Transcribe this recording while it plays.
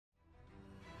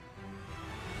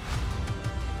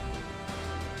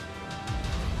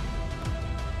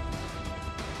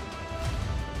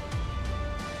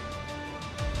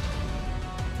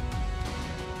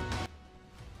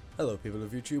Hello people of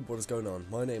YouTube, what is going on?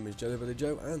 My name is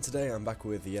JellyBellyJoe and today I'm back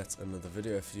with yet another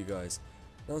video for you guys.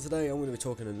 Now today I'm going to be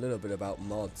talking a little bit about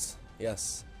mods.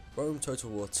 Yes, Rome Total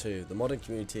War 2, the modding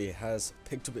community has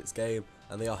picked up its game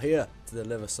and they are here to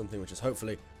deliver something which is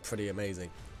hopefully pretty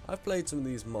amazing. I've played some of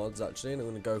these mods actually and I'm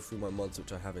going to go through my mods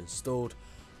which I have installed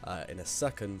in a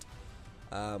second.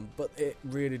 But it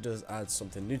really does add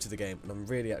something new to the game and I'm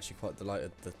really actually quite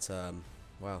delighted that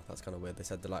wow, that's kind of weird, they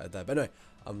said delighted there. But anyway,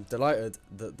 I'm delighted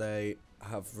that they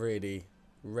have really,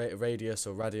 Radius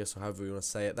or however you want to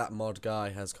say it, that mod guy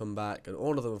has come back, and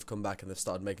all of them have come back and they've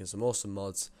started making some awesome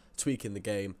mods, tweaking the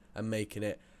game and making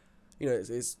it, you know,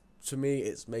 it's to me,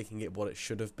 it's making it what it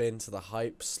should have been to the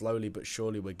hype. Slowly but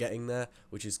surely we're getting there,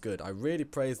 which is good. I really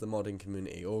praise the modding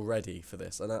community already for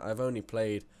this, and I've only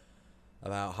played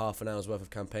about half an hour's worth of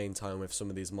campaign time with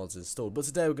some of these mods installed, but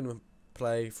today we're going to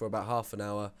play for about half an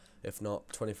hour, if not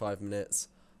 25 minutes,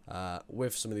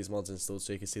 with some of these mods installed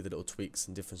so you can see the little tweaks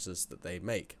and differences that they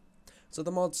make. So the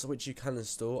mods which you can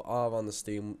install are on the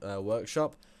Steam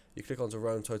Workshop. You click onto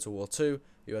Rome Total War 2,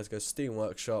 you have to go to Steam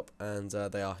Workshop, and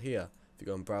they are here. If you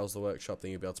go and browse the workshop,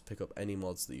 then you'll be able to pick up any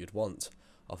mods that you'd want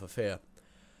off of here.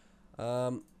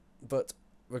 But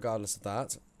regardless of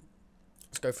that,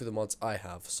 let's go through the mods I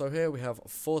have. So here we have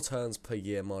 4 turns per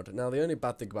year mod. Now the only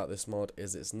bad thing about this mod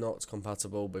is it's not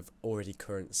compatible with already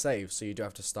current saves, so you do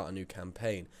have to start a new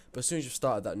campaign. But as soon as you've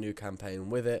started that new campaign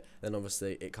with it, then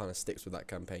obviously it kind of sticks with that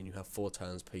campaign. You have 4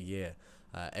 turns per year,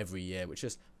 every year, which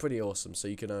is pretty awesome. So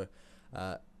you can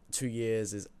 2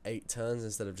 years is 8 turns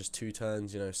instead of just 2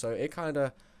 turns, you know, so it kind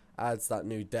of adds that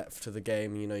new depth to the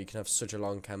game. You know, you can have such a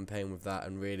long campaign with that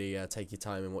and really take your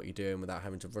time in what you're doing without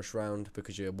having to rush around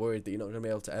because you're worried that you're not going to be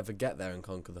able to ever get there and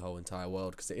conquer the whole entire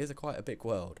world, because it is quite a big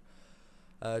world.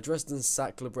 Dresden's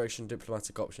sack, liberation,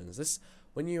 diplomatic options. This,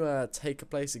 when you take a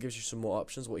place, it gives you some more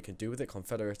options what you can do with it: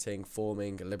 confederating,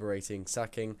 forming, liberating,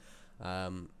 sacking,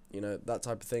 you know, that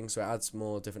type of thing. So it adds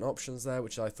more different options there,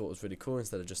 which I thought was really cool,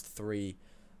 instead of just 3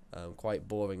 quite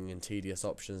boring and tedious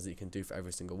options that you can do for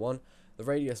every single one. The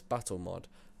Radius battle mod.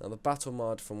 Now the battle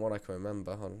mod, from what I can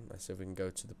remember, hold on, let's see if we can go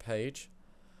to the page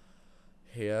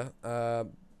here.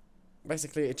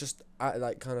 Basically it just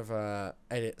like kind of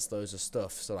edits loads of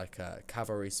stuff, so like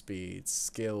cavalry speeds,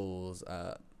 skills,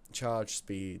 charge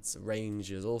speeds,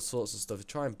 ranges, all sorts of stuff to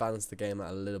try and balance the game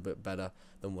out a little bit better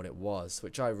than what it was,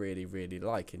 which I really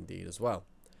like indeed as well.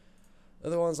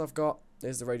 Other ones I've got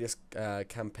is the Radius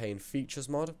campaign features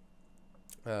mod.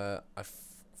 I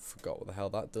forgot what the hell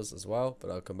that does as well, but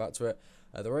I'll come back to it.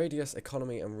 The Radius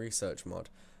economy and research mod.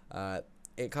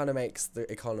 It kind of makes the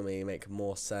economy make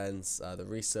more sense. The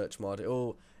research mod,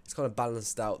 it's kind of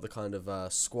balanced out the kind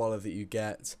of squalor that you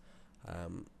get.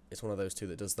 It's one of those two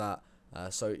that does that.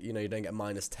 So you know, you don't get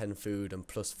 -10 food and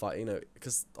 +5, you know,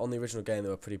 because on the original game they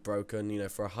were pretty broken. You know,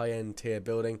 for a high-end tier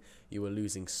building you were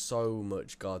losing so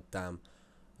much goddamn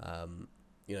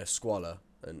you know, squalor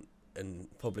and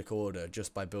public order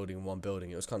just by building one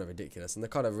building. It was kind of ridiculous, and they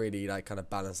kind of really like kind of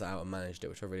balanced it out and managed it,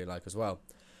 which I really like as well.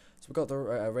 So we've got the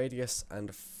Radius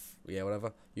and yeah,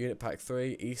 whatever, Unit Pack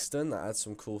 3 Eastern, that adds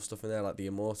some cool stuff in there, like the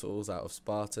Immortals out of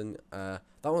Spartan. That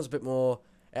one's a bit more,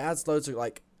 it adds loads of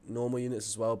like normal units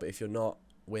as well, but if you're not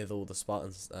with all the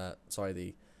Spartans,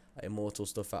 the Immortal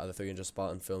stuff out of the 300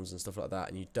 Spartan films and stuff like that,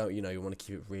 and you don't, you know, you want to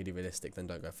keep it really realistic, then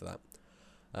don't go for that.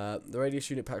 The Radius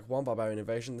Unit Pack 1 Barbarian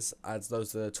Invasion, this adds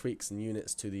those tweaks and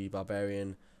units to the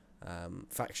Barbarian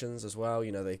factions as well.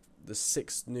 You know, there's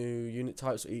 6 new unit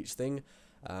types for each thing,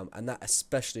 and that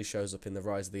especially shows up in the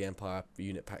Rise of the Empire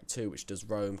Unit Pack 2, which does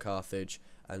Rome, Carthage,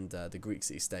 and the Greek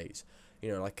city-states.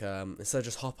 You know, like instead of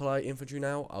just hoplite infantry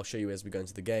now, I'll show you as we go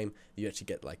into the game, you actually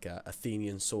get like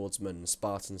Athenian swordsmen and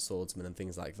Spartan swordsmen and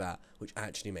things like that, which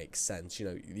actually makes sense. You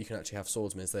know, you can actually have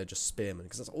swordsmen instead of just spearmen,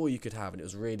 because that's all you could have, and it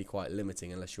was really quite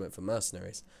limiting unless you went for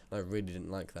mercenaries, and I really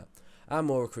didn't like that. And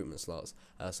more recruitment slots,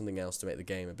 something else to make the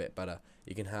game a bit better.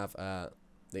 You can have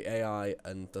the AI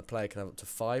and the player can have up to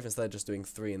 5 instead of just doing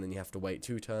 3 and then you have to wait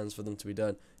 2 turns for them to be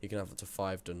done. You can have up to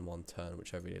 5 done 1 turn,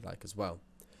 which I really like as well.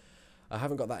 I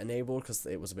haven't got that enabled because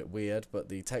it was a bit weird, but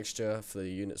the texture for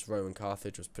the units Rome and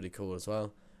Carthage was pretty cool as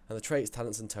well. And the traits,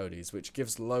 talents and toadies, which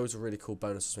gives loads of really cool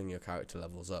bonuses when your character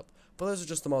levels up. But those are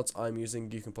just the mods I'm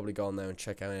using. You can probably go on there and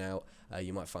check it out.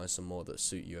 You might find some more that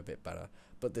suit you a bit better.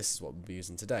 But this is what we'll be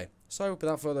using today. So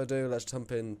without further ado, let's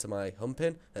jump into my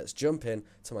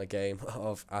game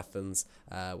of Athens,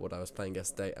 what I was playing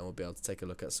yesterday, and we'll be able to take a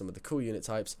look at some of the cool unit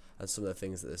types and some of the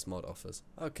things that this mod offers.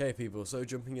 Okay people, so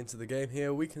jumping into the game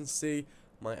here, we can see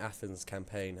my Athens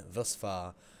campaign thus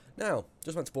far. Now,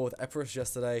 just went to war with Epirus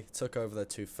yesterday, took over their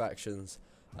 2 factions,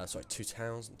 sorry, 2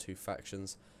 towns and 2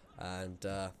 factions, and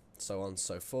so on and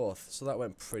so forth. So that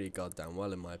went pretty goddamn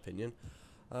well in my opinion.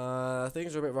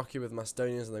 Things are a bit rocky with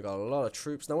Macedonians, and they've got a lot of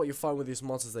troops. Now what you find with these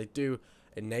mods is they do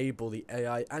enable the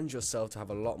AI and yourself to have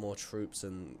a lot more troops,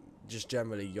 and just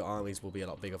generally your armies will be a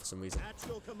lot bigger for some reason.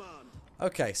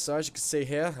 Okay, so as you can see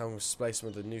here, I'm going to display some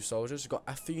of the new soldiers. We've got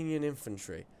Athenian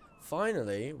infantry.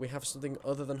 Finally, we have something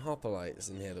other than hoplites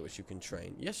in here that which you can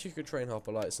train. Yes, you could train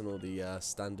hoplites and all the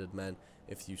standard men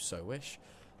if you so wish,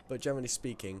 but generally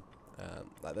speaking,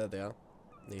 like there they are,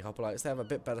 the hoplites. They have a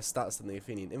bit better stats than the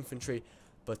Athenian infantry,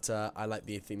 but I like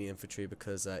the Athenian infantry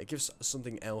because it gives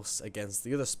something else against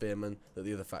the other spearmen that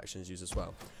the other factions use as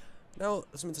well. Now,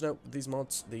 something to note with these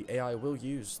mods, the AI will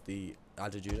use the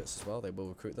added units as well. They will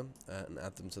recruit them and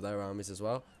add them to their armies as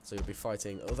well. So you'll be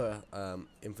fighting other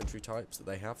infantry types that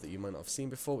they have that you might not have seen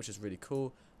before, which is really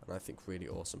cool and I think really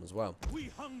awesome as well.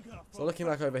 So looking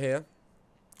back over here,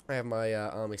 I have my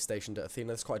army stationed at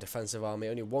Athena. It's quite a defensive army.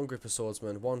 Only one group of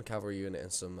swordsmen, one cavalry unit,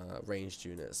 and some ranged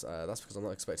units. That's because I'm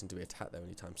not expecting to be attacked there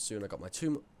anytime soon. I got my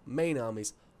two main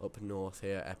armies up north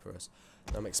here, Epirus.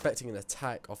 Now I'm expecting an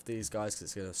attack off these guys because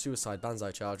it's going to suicide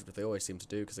banzai charge, which they always seem to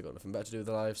do because they've got nothing better to do with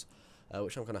their lives.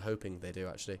 Which I'm kind of hoping they do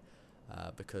actually,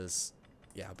 because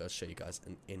yeah, I'll be able to show you guys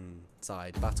an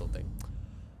inside battle thing.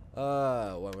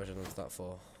 What am I doing that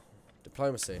for?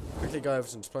 Diplomacy. Quickly go over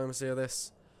some diplomacy of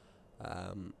this.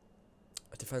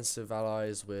 Defensive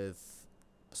allies with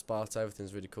Sparta,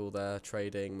 everything's really cool there.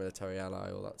 Trading, military ally,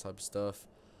 all that type of stuff.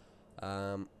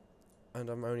 And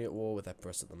I'm only at war with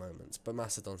Epirus at the moment, but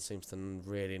Macedon seems to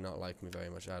really not like me very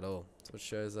much at all. So it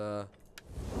shows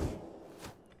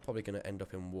probably going to end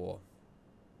up in war.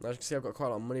 Now, as you can see, I've got quite a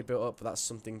lot of money built up, but that's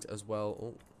something as well.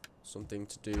 Oh, something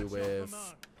to do with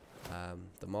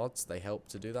the mods. They help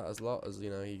to do that as a lot, as you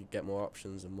know, you get more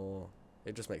options and more.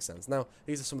 It just makes sense. Now,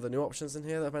 these are some of the new options in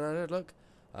here that have been added. Look,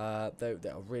 they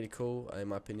are really cool in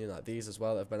my opinion. Like these as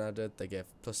well that have been added. They give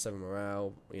 +7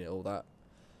 morale, you know, all that.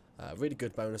 Really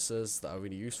good bonuses that are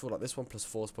really useful, like this one,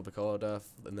 +4 to public order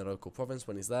in the local province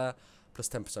when he's there,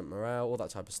 +10% morale, all that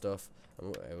type of stuff,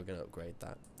 and we're going to upgrade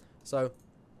that. So,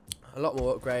 a lot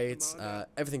more upgrades,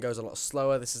 everything goes a lot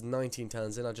slower. This is 19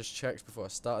 turns in, I just checked before I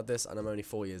started this, and I'm only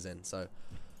 4 years in, so,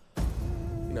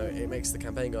 you know, it makes the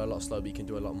campaign go a lot slower, but you can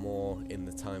do a lot more in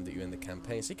the time that you're in the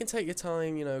campaign. So you can take your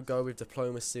time, you know, go with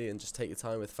diplomacy and just take your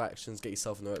time with factions, get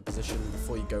yourself in the right position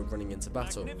before you go running into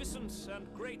battle. Magnificence and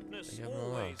greatness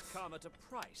always come at a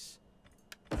price.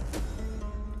 Alright,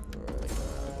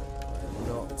 I'm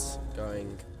not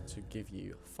going to give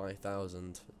you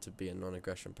 5,000 to be a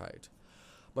non-aggression pact.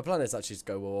 My plan is actually to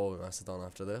go war with Macedon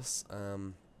after this,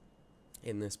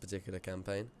 in this particular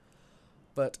campaign.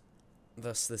 But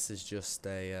thus, this is just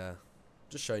a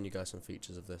just showing you guys some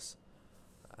features of this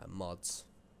mods.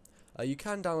 You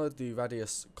can download the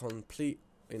Radius Complete,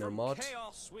 you know, mod.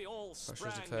 Chaos we all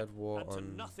sprang, declared war and to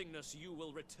on nothingness you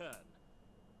will return.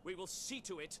 We will see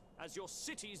to it as your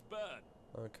cities burn.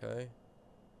 Okay.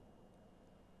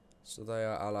 So they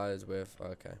are allied with.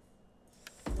 Okay.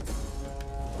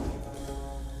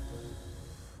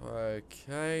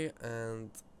 Okay, and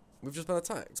we've just been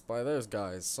attacked by those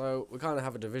guys. So we kind of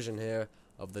have a division here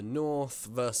of the north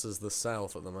versus the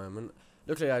south at the moment.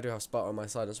 Luckily, I do have Sparta on my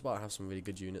side, and Sparta have some really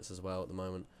good units as well at the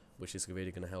moment, which is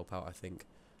really going to help out, I think,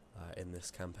 in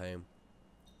this campaign.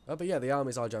 But yeah, the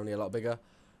armies are generally a lot bigger.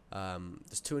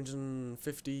 There's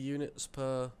 250 units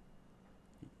per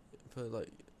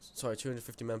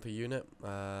 250 men per unit.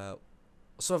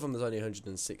 Some of them there's only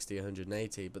 160,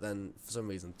 180, but then for some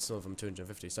reason some of them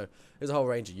 250. So there's a whole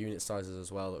range of unit sizes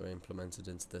as well that are implemented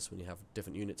into this when you have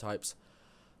different unit types,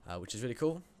 which is really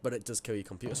cool. But it does kill your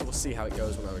computer, so we'll see how it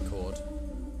goes when I record.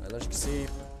 And as you can see,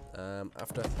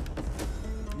 after,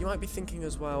 you might be thinking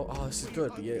as well, oh, this is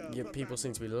good, but your people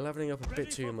seem to be leveling up a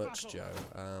bit too much, Joe.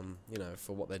 You know,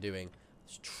 for what they're doing.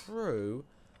 It's true,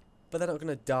 but they're not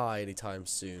going to die anytime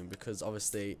soon because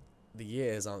obviously the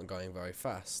years aren't going very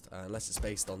fast, unless it's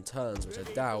based on turns, which I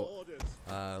doubt.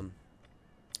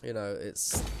 You know,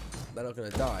 they're not going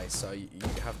to die, so you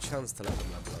have a chance to let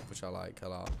them level up, which I like a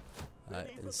lot.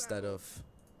 Instead of,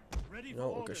 you know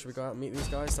what, should we go out and meet these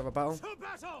guys to have a battle?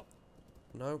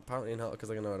 No, apparently not, because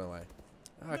they're going to run away.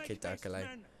 Okay, Dakale.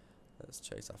 Let's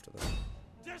chase after them.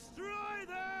 Destroy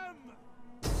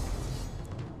them!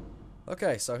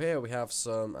 Okay, so here we have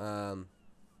some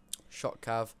shock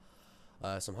cav.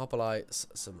 Some hoplites,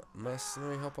 some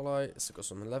mercenary hoplites, we've got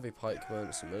some levy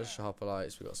pikemen, some militia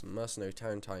hoplites, we've got some mercenary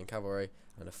Tarentine cavalry,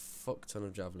 and a fuck ton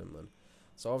of javelin men.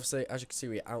 So obviously, as you can see,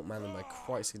 we outman them by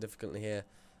quite significantly here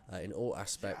in all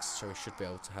aspects, so we should be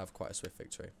able to have quite a swift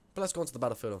victory. But let's go onto the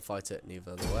battlefield and fight it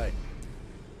neither the way.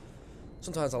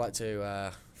 Sometimes I like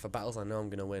to, for battles I know I'm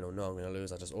going to win or know I'm going to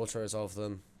lose, I just auto-resolve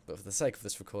them, but for the sake of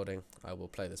this recording, I will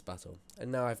play this battle.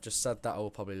 And now I've just said that, I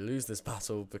will probably lose this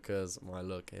battle because my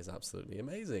luck is absolutely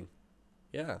amazing.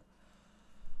 Yeah.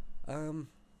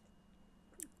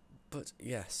 But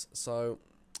yes, so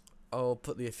I'll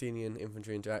put the Athenian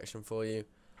infantry into action for you.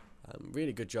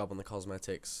 Really good job on the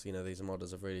cosmetics. You know, these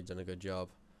modders have really done a good job.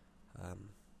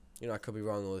 You know, I could be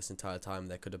wrong all this entire time.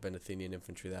 There could have been Athenian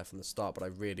infantry there from the start, but I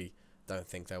really don't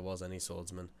think there was any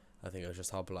swordsmen. I think it was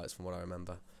just hoplites from what I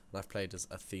remember. And I've played as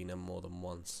Athena more than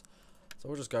once. So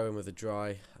we'll just go in with a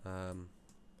dry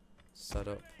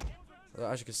setup.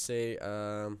 As you can see,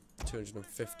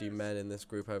 250 men in this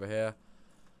group over here.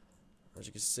 As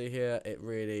you can see here, it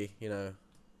really, you know,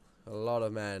 a lot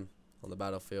of men on the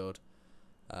battlefield.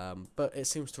 But it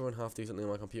seems to run half decently on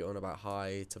my computer on about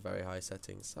high to very high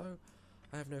settings, so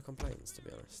I have no complaints, to be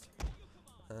honest.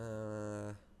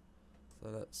 So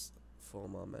let's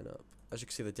form our men up. As you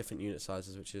can see, the different unit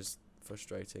sizes, which is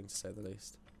frustrating to say the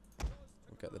least.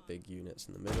 We'll get the big units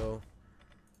in the middle.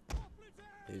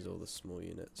 These are all the small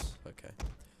units. Okay.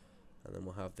 And then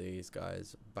we'll have these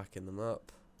guys backing them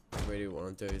up. Really what we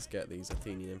want to do is get these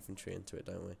Athenian infantry into it,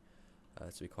 don't we?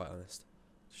 To be quite honest.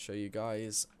 To show you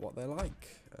guys what they're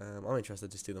like. I'm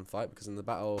interested to see them fight because in the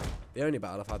battle, the only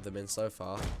battle I've had them in so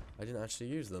far, I didn't actually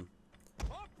use them.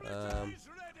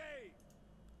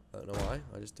 I don't know why,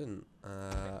 I just didn't.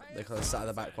 They kind of sat at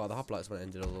the back while the hoplites went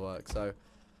and did all the work, so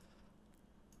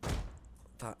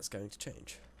that's going to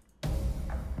change.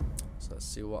 So let's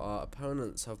see what our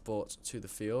opponents have brought to the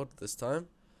field this time.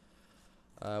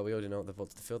 We already know what they've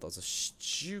brought to the field. That was a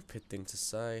stupid thing to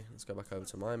say. Let's go back over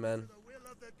to my men.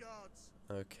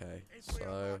 Okay,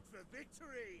 so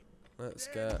let's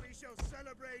get. Oh,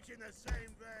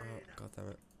 god damn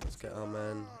it! Let's get our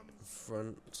men in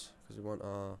front because we want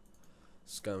our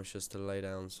skirmishers to lay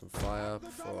down some fire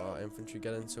before our infantry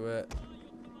get into it.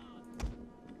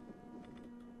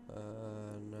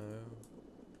 No.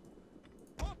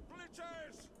 What?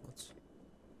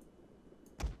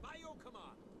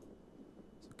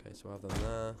 Okay, so we'll have them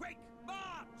there.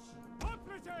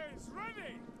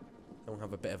 Then we'll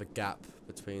have a bit of a gap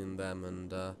between them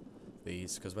and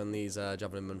these, because when these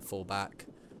javelin men fall back,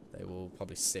 they will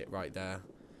probably sit right there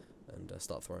and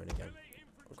start throwing again.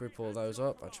 We'll group all those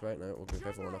up. Actually, wait, no, we'll group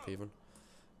everyone up even,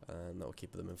 and that will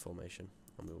keep them in formation.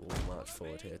 And we will march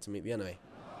forward here to meet the enemy.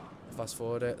 Fast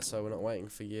forward it, so we're not waiting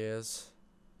for years.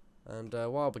 And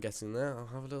while we're getting there, I'll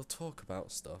have a little talk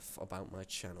about stuff about my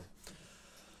channel.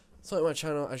 So my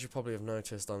channel, as you probably have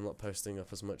noticed, I'm not posting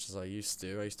up as much as I used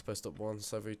to. I used to post up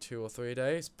once every 2 or 3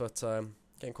 days, but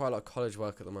getting quite a lot of college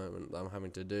work at the moment that I'm having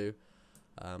to do.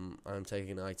 I'm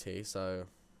taking IT, so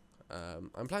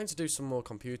I'm planning to do some more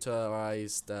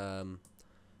computerized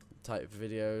type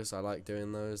videos. I like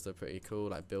doing those, they're pretty cool,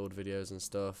 like build videos and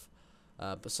stuff.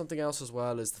 But something else as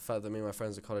well is the fact that me and my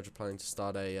friends at college are planning to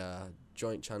start a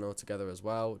joint channel together as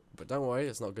well. But don't worry,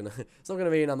 it's not gonna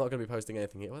mean I'm not gonna be posting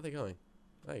anything here. Where are they going?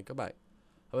 Hey, go back.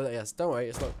 Oh, yes, don't worry,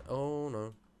 it's not. Oh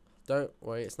no, don't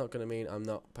worry, it's not gonna mean I'm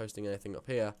not posting anything up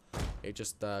here. It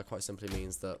just quite simply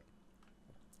means that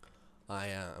I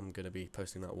am gonna be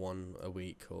posting that one a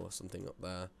week or something up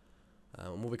there.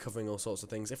 And we'll be covering all sorts of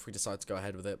things if we decide to go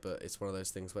ahead with it. But it's one of those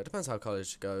things where it depends how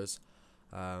college goes.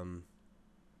 You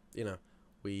know,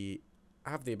 we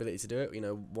have the ability to do it. You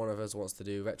know, one of us wants to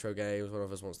do retro games, one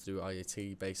of us wants to do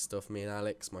IT based stuff. Me and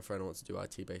Alex, my friend, wants to do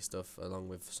IT based stuff along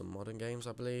with some modern games,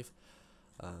 I believe.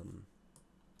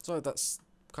 So that's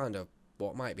kind of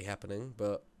what might be happening,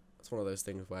 but it's one of those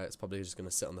things where it's probably just going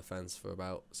to sit on the fence for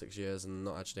about 6 years and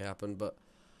not actually happen, but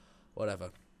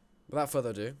whatever. Without further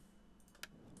ado,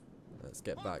 let's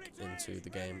get back into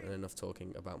the game, and enough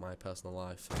talking about my personal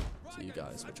life to you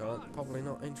guys, which aren't probably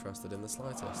not interested in the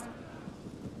slightest.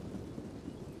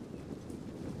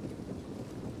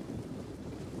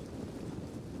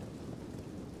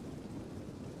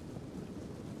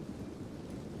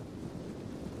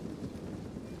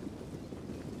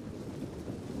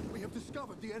 We have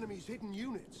discovered the enemy's hidden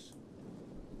units.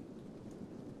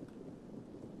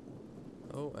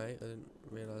 Oh, hey, I didn't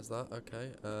realise that.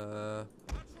 Okay,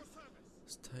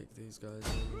 let's take these guys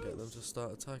in and get them to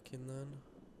start attacking then.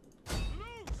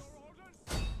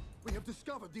 We have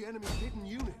discovered the enemy's hidden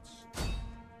units.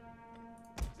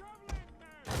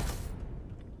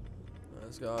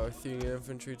 Let's get our Athenian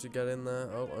infantry to get in there.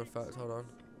 Oh, in fact, hold on.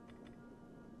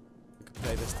 We could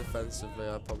play this defensively,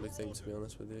 I probably think, to be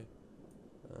honest with you.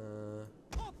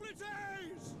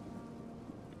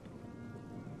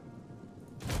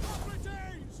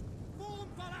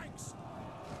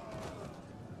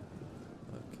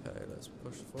 Okay, let's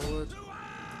push forward.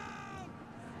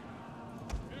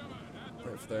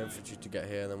 Wait for their infantry to get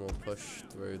here, and then we'll push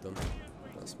through them.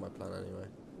 That's my plan anyway.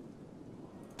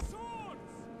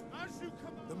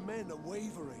 men are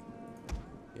wavering.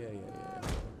 Yeah.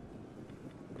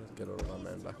 Let's get all of our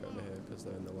men back over here because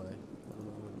they're in the way at the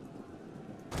moment.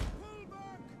 Pull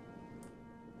back!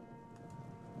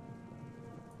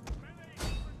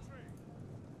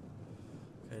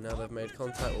 Okay, now they've made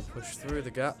contact, we'll push through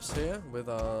the gaps here with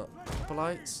our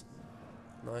hoplites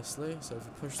nicely. So if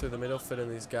we push through the middle, fill in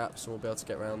these gaps, and we'll be able to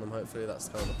get around them. Hopefully, that's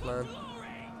kind of the plan.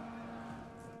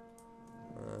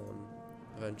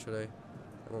 Eventually.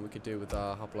 And what we could do with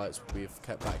our hoplites, we've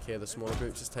kept back here the smaller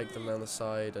groups, just take them down the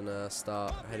side and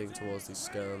start heading towards these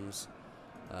skirms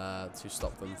to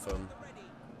stop them from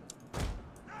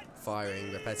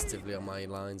firing repetitively on my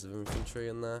lines of infantry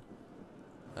in there.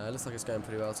 Looks like it's going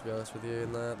pretty well, to be honest with you,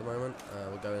 in there at the moment.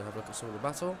 We'll go and have a look at some of the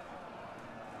battle.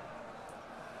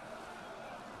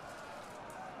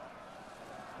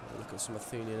 Look at some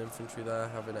Athenian infantry there,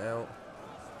 having it out.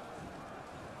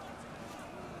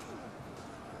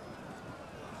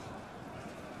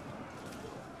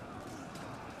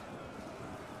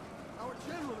 Our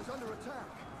general is under attack.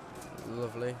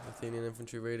 Lovely. Athenian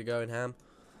infantry really going ham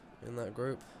in that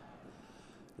group.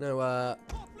 No,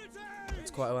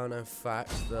 it's quite a well-known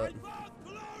fact that,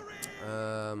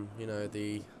 you know,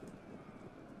 the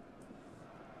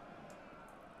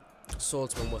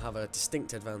swordsman will have a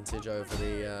distinct advantage over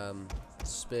the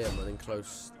spearman in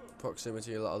close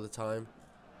proximity a lot of the time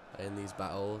in these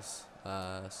battles.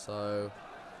 So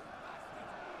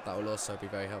that will also be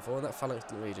very helpful. And that phalanx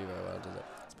didn't really do very well, did it?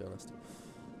 Let's be honest.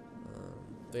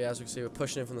 But yeah, as we can see, we're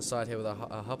pushing in from the side here with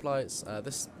our hoplites.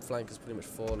 This flank has pretty much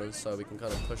fallen, so we can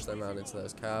kind of push them around into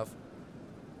those cav,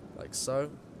 like so.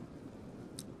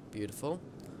 Beautiful.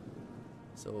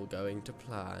 It's all going to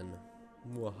plan.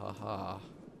 Mwahaha.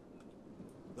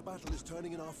 The battle is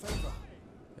turning in our favour.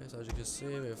 Okay, so as you can see,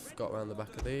 we've got around the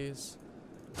back of these.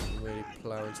 We can really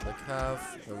plough into the cav,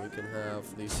 and we can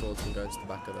have these swordsmen go into the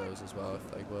back of those as well,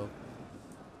 if they will.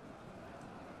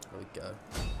 There we go.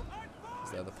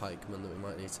 They're the pikemen that we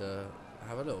might need to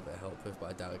have a little bit of help with,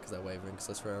 but I doubt it because they're wavering because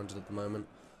they're surrounded at the moment.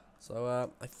 So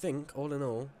I think, all in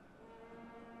all,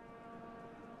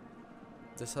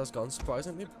 this has gone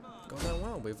surprisingly down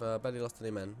well. We've barely lost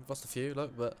any men. We've lost a few,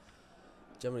 look, but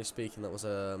generally speaking, that was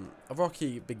a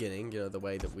rocky beginning. You know, the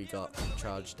way that we got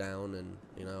charged down, and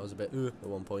you know, I was a bit at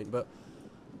one point, but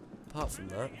apart from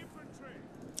that,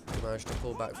 we managed to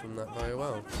pull back from that very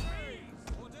well.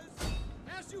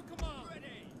 As you command.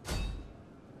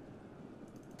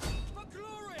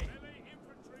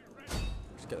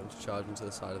 Get them to charge into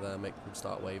the side of there, make them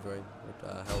start wavering,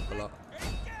 would help a lot.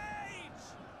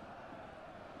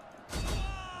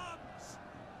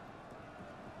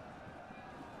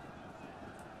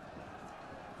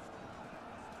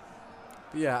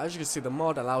 But yeah, as you can see, the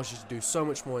mod allows you to do so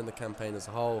much more in the campaign as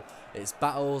a whole. Its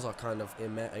battles are kind of,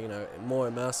 more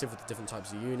immersive with the different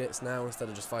types of units now, instead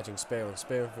of just fighting spear on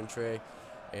spear infantry.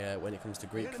 When it comes to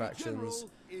Greek factions,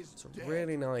 it's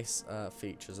really nice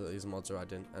features that these mods are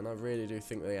adding, and I really do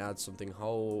think they add something a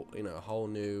whole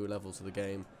new level to the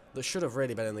game that should have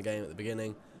really been in the game at the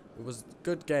beginning. It was a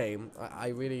good game. I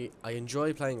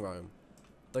enjoy playing Rome.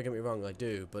 Don't get me wrong, I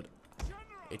do, but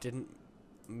it didn't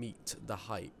meet the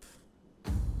hype.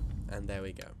 And there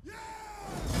we go.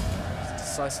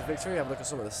 Decisive victory. Have a look at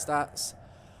some of the stats.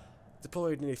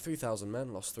 Deployed nearly 3,000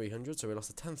 men, lost 300, so we lost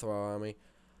a tenth of our army.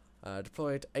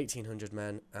 Deployed 1,800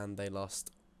 men, and they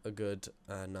lost a good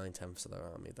 9/10 of their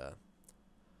army there.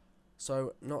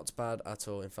 So not bad at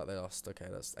all. In fact, they lost. Okay,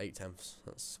 that's 8/10.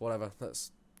 That's whatever.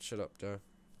 Let's shut up, Joe.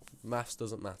 Maths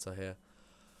doesn't matter here.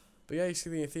 But yeah, you see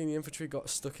the Athenian infantry got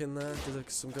stuck in there, did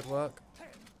some good work,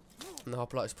 and the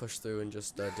hoplites pushed through and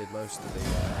just did most of the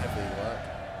heavy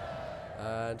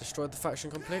work. Destroyed the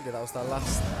faction completely. That was their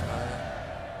last.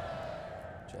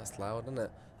 Just loud, isn't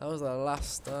it? That was our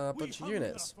last bunch of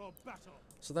units.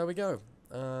 So there we go.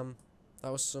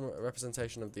 That was some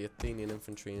representation of the Athenian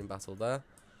infantry in battle there.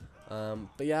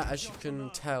 But yeah, as you can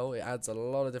tell, it adds a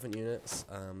lot of different units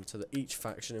to each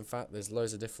faction. In fact, there's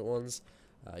loads of different ones.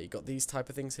 You got these type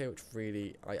of things here, which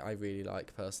really I really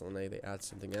like personally. They add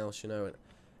something else, you know. It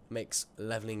makes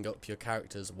leveling up your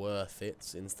characters worth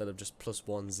it instead of just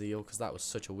 +1 zeal, because that was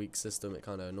such a weak system. It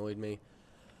kind of annoyed me.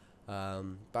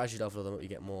 But as you level them up, you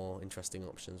get more interesting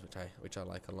options, which I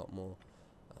like a lot more.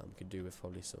 Could do with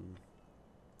probably some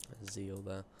zeal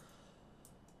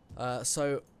there.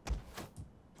 So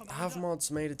have mods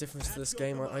made a difference to this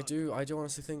game? I do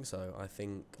honestly think so. I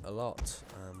think a lot.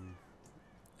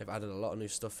 They've added a lot of new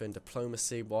stuff in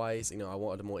diplomacy wise. You know, I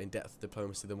wanted a more in-depth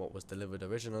diplomacy than what was delivered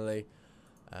originally.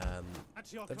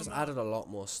 They've just added a lot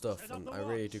more stuff, and I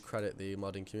really do credit the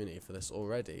modding community for this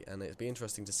already, and it'd be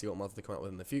interesting to see what mods they come out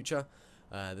with in the future.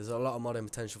 There's a lot of modding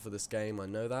potential for this game, I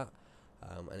know that.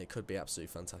 and it could be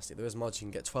absolutely fantastic. There is mods you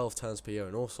can get 12 turns per year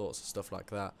and all sorts of stuff like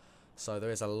that. So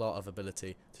there is a lot of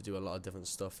ability to do a lot of different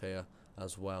stuff here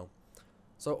as well.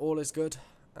 So all is good,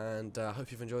 and I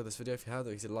hope you've enjoyed this video. If you have,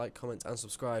 don't forget to like, comment and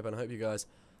subscribe, and I hope you guys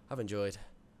have enjoyed.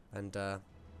 And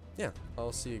yeah,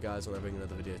 I'll see you guys when I bring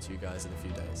another video to you guys in a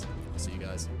few days. I'll see you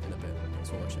guys in a bit. Thanks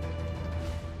for watching.